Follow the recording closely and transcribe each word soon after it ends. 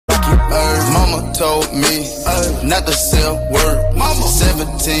Mama told me not to sell word. Mama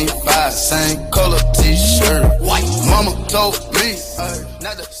 17.5, same color t-shirt. White. Mama told me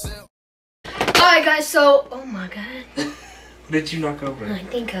not to sell. Alright guys, so oh my god. What did you knock over? I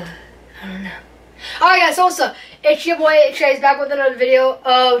think I don't know. Alright guys, so what's up? It's your boy Chase back with another video.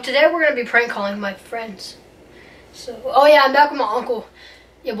 Today we're gonna be prank calling my friends. So oh yeah, I'm back with my uncle,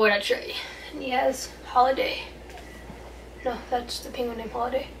 your boy Trey. And he has Holiday. No, that's the penguin named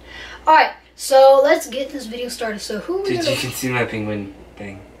Holiday. Alright, so let's get this video started. So who Dude, you can see my penguin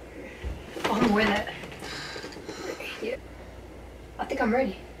thing. Oh, I'm gonna wear that. Yeah. I think I'm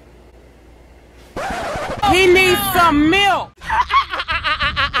ready. He needs some milk.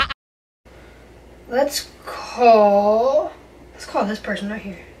 Let's call this person right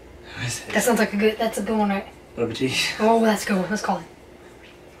here. Who is it? That sounds like that's a good one, right? Bubba Tea. Oh, that's a good one. Let's call him.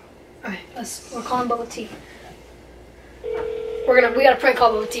 Alright, we're calling Bubba Tea. We gotta prank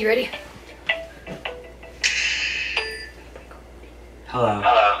call Bubba Tea, ready? Hello.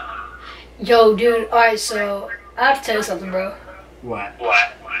 Yo, dude, alright, so I have to tell you something, bro. What?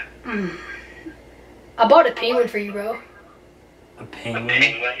 I bought a penguin for you, bro. A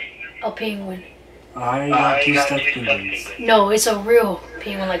penguin? A penguin. Oh, I already got 2 stuffed penguins. No, it's a real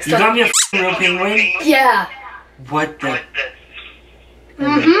penguin, like You got me a f***ing real penguin? Yeah. What the?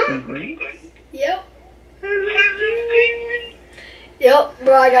 Yep. Yep,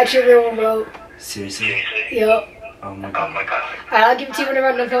 bro, I got you a real one, bro. Seriously? Yep. Oh my god. Alright, I'll give it to you whenever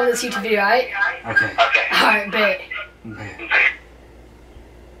I'm done filming this YouTube video, alright? Okay. Alright, bet. Okay.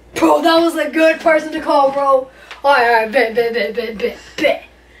 Bro, that was a good person to call, bro. Alright, bet.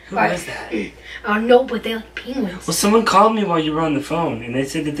 Who was that? I don't know, but they like penguins. Well, someone called me while you were on the phone, and they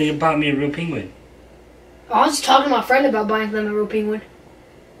said that they had bought me a real penguin. I was talking to my friend about buying them a real penguin.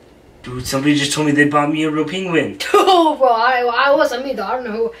 Dude, somebody just told me they bought me a real penguin. Oh, bro, I wasn't me, though. I don't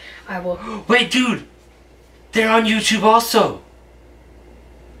know who I will. Wait, dude. They're on YouTube also.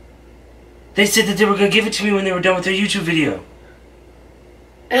 They said that they were going to give it to me when they were done with their YouTube video.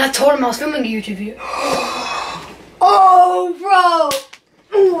 And I told him I was filming a YouTube video. Oh, bro.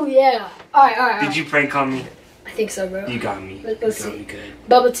 Oh, yeah. Alright. Did you prank call me? I think so, bro. You got me. Let's you see. got me good.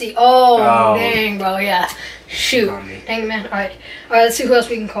 Bubba Tea. Oh, Oh. dang, bro. Yeah. Shoot. Got me. Dang, man. Alright, let's see who else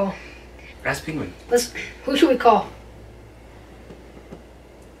we can call. Ask penguin. Who should we call?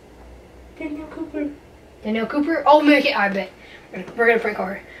 Danielle Cooper? Oh, man, okay, I bet. We're gonna prank call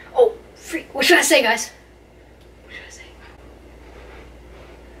her. Oh, freak. What should I say, guys? What should I say?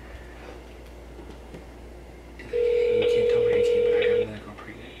 You can't tell where you came, but I got another girl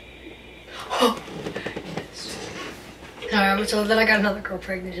pregnant. Alright, I'm gonna tell her that I got another girl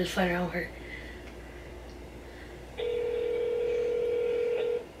pregnant. Just find around with her.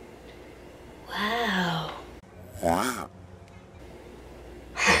 Wow.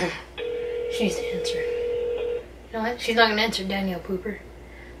 She needs to answer. You know what? She's not gonna answer Danielle Pooper.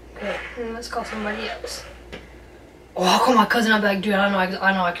 Okay, let's call somebody else. Oh, I'll call my cousin. I'll be like, dude, I know I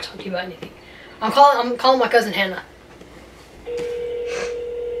can talk to you about anything. I'm calling my cousin Hannah.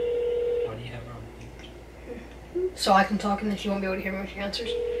 Why do you have her on? So I can talk and then she won't be able to hear me when she answers.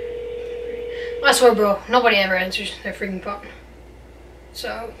 I swear, bro, nobody ever answers their freaking phone.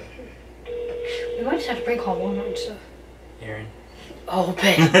 So we might just have to prank call Walmart and stuff. Aaron. Oh,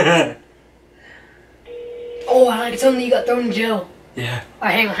 bet. Oh, I like to tell them that you got thrown in jail. Yeah.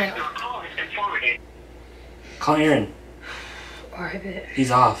 Alright, hang on. Call Aaron. Alright, bet.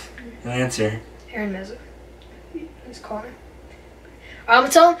 He's off. He'll answer. Aaron Meza. Let's call him. I'm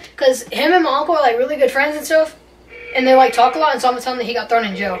gonna tell him, because him and my uncle are like really good friends and stuff. And they like talk a lot, and so I'm gonna tell him that he got thrown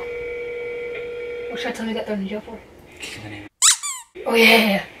in jail. What should I tell him he got thrown in jail for? Oh,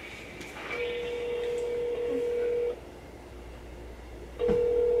 yeah.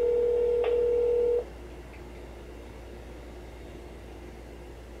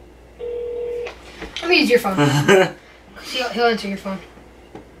 Let me use your phone. He'll answer your phone.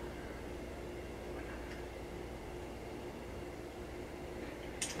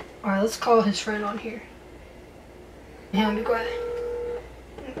 Alright, let's call his friend on here. Yeah, be quiet.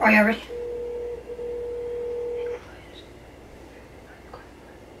 Are y'all ready?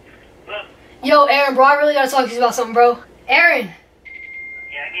 Yo, Aaron, bro, I really gotta talk to you about something, bro. Aaron! Yeah,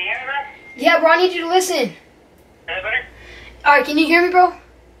 can you hear me, man? Yeah, bro, I need you to listen. Is that better? Alright, can you hear me, bro?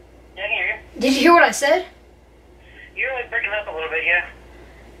 Yeah, I can hear you. Did you hear what I said? You're like breaking up a little bit, yeah.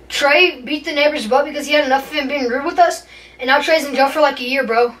 Trey beat the neighbor's butt because he had enough of him being rude with us, and now Trey's in jail for like a year,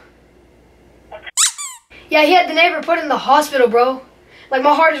 bro. Yeah, he had the neighbor put in the hospital, bro. Like,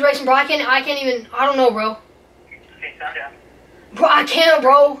 my heart is racing, bro. I can't even, I don't know, bro. Okay, calm down. Bro, I can't,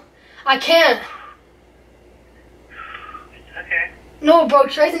 bro. I can't. Okay. No, bro,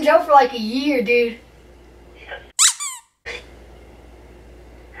 Trey's in jail for like a year, dude.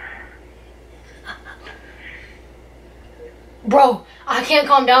 Bro, I can't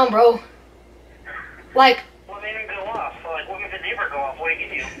calm down, bro. Like, What made him go off? Like, what made the neighbor go off? What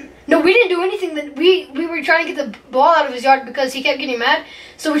did he do? no, we didn't do anything. That we were trying to get the ball out of his yard because he kept getting mad.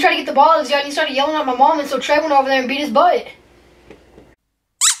 So we tried to get the ball out of his yard and he started yelling at my mom, and so Trey went over there and beat his butt.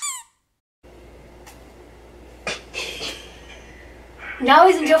 Now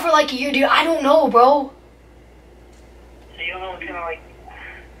he's in jail for like a year, dude. I don't know, bro. So you don't know what kind of like...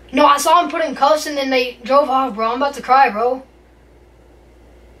 No, I saw him put in cuffs and then they drove off, bro. I'm about to cry, bro.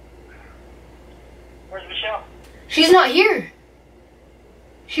 Where's Michelle? She's not here.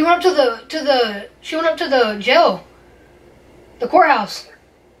 She went up to the jail. The courthouse.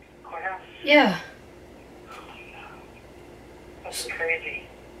 Courthouse? Yeah. That's crazy.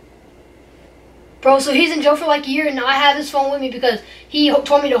 Bro, so he's in jail for like a year and I have his phone with me because he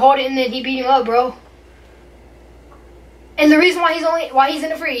told me to hold it and then he beat him up, bro. And the reason why he's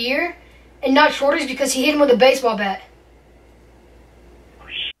in it for a year and not shorter is because he hit him with a baseball bat.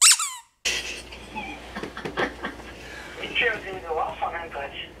 It's true, it was a lot of fun,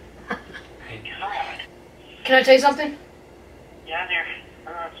 but... God. Can I tell you something? Yeah, there.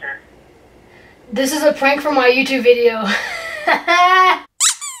 I'm not sure. This is a prank from my YouTube video.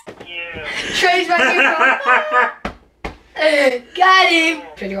 Yeah. Trey's right here, bro. Got him.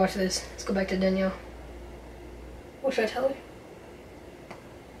 Should you watch this? Let's go back to Danielle. What should I tell her?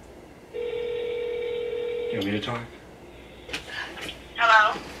 You want me to talk?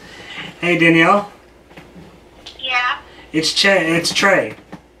 Hello? Hey, Danielle. Yeah? It's Trey.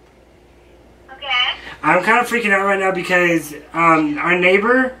 Okay. I'm kind of freaking out right now because our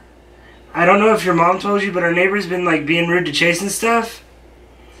neighbor, I don't know if your mom told you, but our neighbor's been like being rude to Chase and stuff.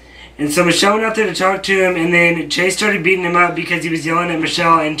 And so Michelle went out there to talk to him, and then Chase started beating him up because he was yelling at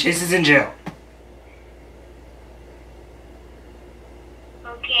Michelle, and Chase is in jail.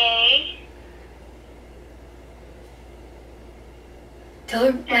 Okay. Tell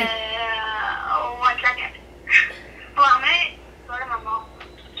her, like, 1 second. Hold on a minute. Go to my mom.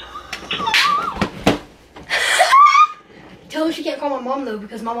 tell her she can't call my mom though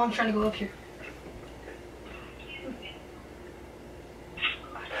because my mom's trying to go up here.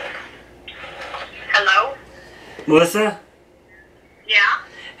 Hello? Melissa? Yeah?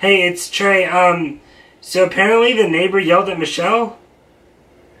 Hey, it's Trey. So apparently the neighbor yelled at Michelle,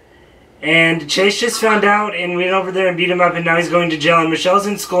 and Chase just found out and went over there and beat him up, and now he's going to jail, and Michelle's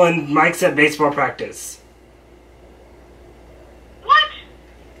in school and Mike's at baseball practice. What?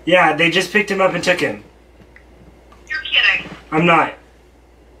 Yeah, they just picked him up and took him. You're kidding. I'm not.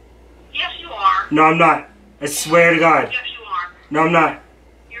 Yes, you are. No, I'm not. I swear to God. Yes, you are. No, I'm not.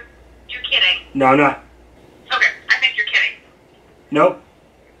 You're kidding. No, I'm not. Okay, I think you're kidding. Nope.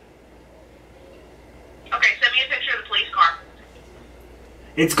 Okay, send me a picture of the police car.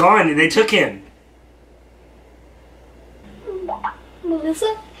 It's gone. They took him.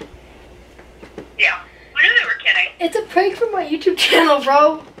 Melissa? Yeah. I knew they were kidding. It's a prank from my YouTube channel,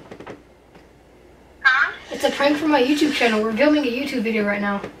 bro. Huh? It's a prank from my YouTube channel. We're filming a YouTube video right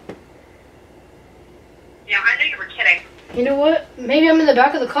now. Yeah, I knew you were kidding. You know what? Maybe I'm in the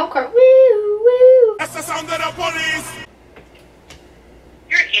back of the cop car. Woo, woo. That's the sound of the police.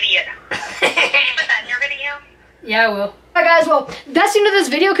 You're an idiot. Can you put that in your video? Yeah, I will. Alright guys, well, that's the end of this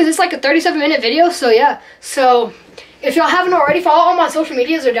video because it's like a 37-minute video, so yeah. So, if y'all haven't already, follow all my social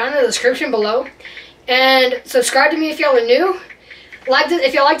medias. They're down in the description below. And subscribe to me if y'all are new. Like this,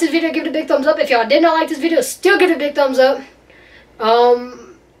 if y'all liked this video, give it a big thumbs up. If y'all did not like this video, still give it a big thumbs up.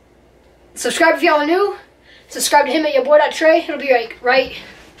 Subscribe if y'all are new. Subscribe to him at yaboii.chase. It'll be like right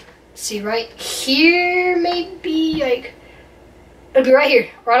here, maybe like it'll be right here,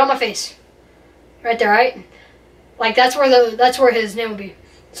 right on my face, right there, right? Like that's where his name will be.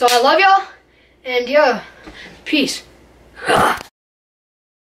 So I love y'all, and yeah, peace.